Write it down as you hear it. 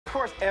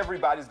course,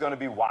 everybody's going to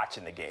be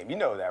watching the game. You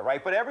know that,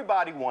 right? But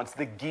everybody wants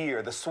the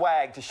gear, the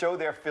swag to show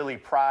their Philly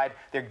pride.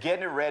 They're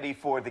getting it ready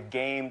for the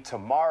game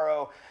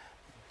tomorrow.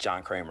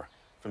 John Kramer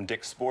from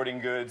Dick's Sporting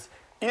Goods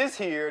is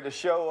here to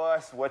show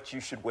us what you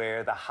should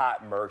wear, the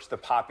hot merch, the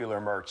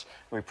popular merch.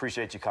 We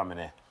appreciate you coming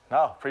in.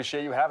 No,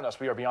 appreciate you having us.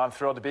 We are beyond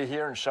thrilled to be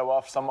here and show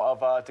off some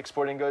of Dick's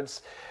Sporting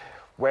Goods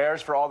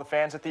wares for all the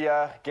fans at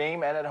the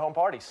game and at home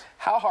parties.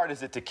 How hard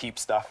is it to keep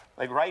stuff?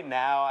 Like right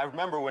now, I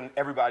remember when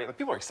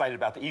people are excited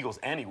about the Eagles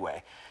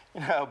anyway,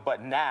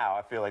 but now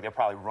I feel like they're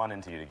probably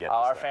running to you to get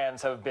Our stuff.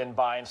 fans have been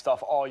buying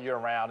stuff all year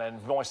round, and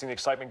we've only seen the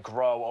excitement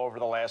grow over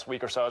the last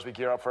week or so as we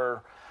gear up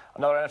for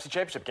another NFC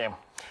Championship game.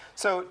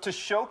 So to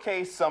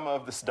showcase some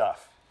of the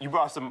stuff, you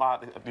brought some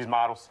these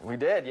models? We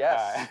did,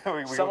 yes.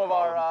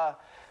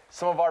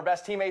 Some of our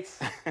best teammates.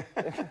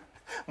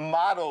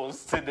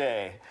 Models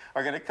today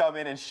are going to come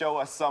in and show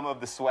us some of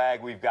the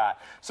swag we've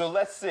got. So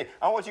let's see.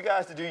 I want you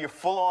guys to do your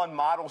full-on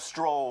model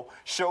stroll,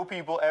 show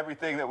people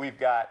everything that we've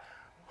got.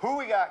 Who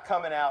we got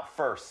coming out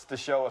first to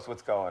show us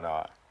what's going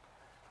on?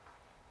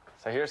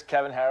 So here's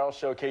Kevin Harrell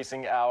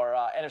showcasing our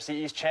NFC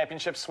East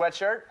Championship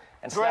sweatshirt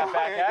and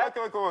snapback hat.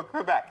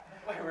 Come back.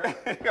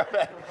 Come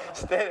back.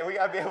 Stay there. We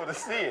got to be able to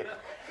see it.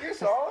 You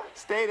saw it?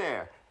 Stay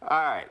there.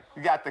 All right.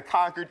 We got the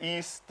Concord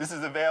East. This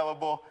is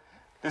available.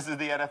 This is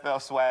the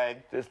NFL swag.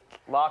 This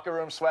locker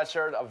room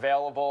sweatshirt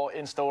available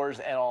in stores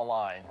and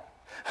online.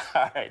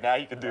 All right, now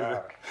you can do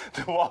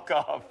the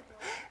walk-off.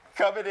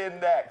 Coming in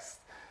next,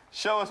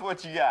 show us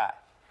what you got.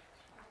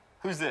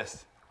 Who's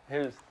this?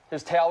 Here's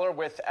Taylor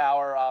with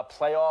our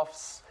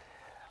playoffs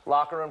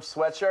locker room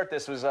sweatshirt.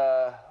 This was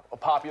a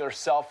popular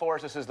sell for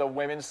us. This is the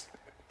women's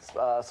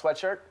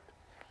sweatshirt,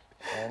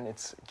 and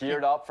it's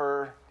geared up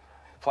for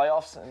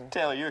playoffs. And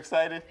Taylor, you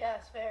excited?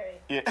 Yes, very.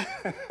 Yeah.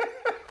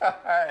 All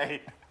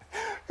right.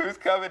 Who's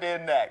coming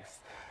in next?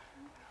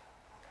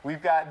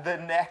 We've got the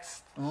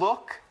next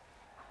look.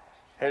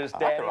 Here's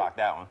Danny. I can rock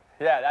that one.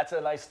 Yeah, that's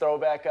a nice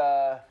throwback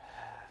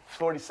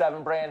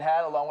 47 brand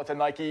hat along with the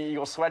Nike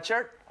Eagle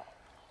sweatshirt.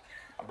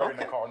 I'm breaking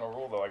the cardinal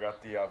rule, though. I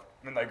got the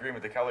midnight green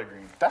with the Kelly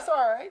green. That's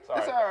all right.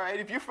 That's all right.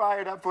 If you're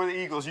fired up for the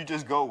Eagles, you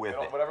just go with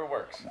it. Whatever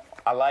works.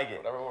 I like it.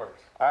 Whatever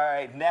works. All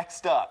right,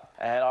 next up.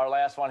 And our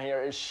last one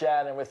here is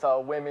Shannon with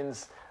a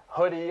women's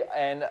hoodie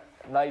and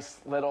nice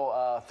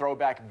little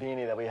throwback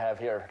beanie that we have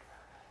here.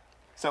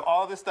 So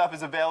all this stuff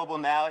is available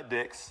now at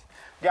Dick's.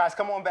 Guys,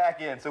 come on back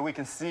in so we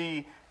can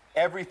see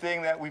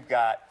everything that we've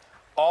got.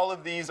 All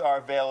of these are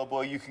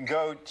available. You can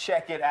go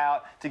check it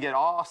out to get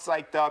all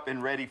psyched up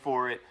and ready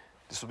for it.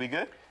 This will be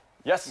good?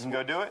 Yes. You can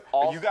go do it?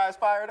 Are you guys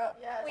fired up?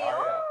 Yes. We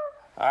are.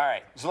 All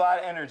right. There's a lot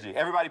of energy.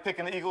 Everybody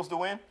picking the Eagles to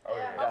win? Oh,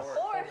 yeah. Of course.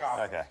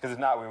 Okay, because if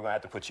not, we were going to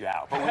have to put you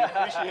out. But we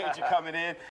appreciate you coming in.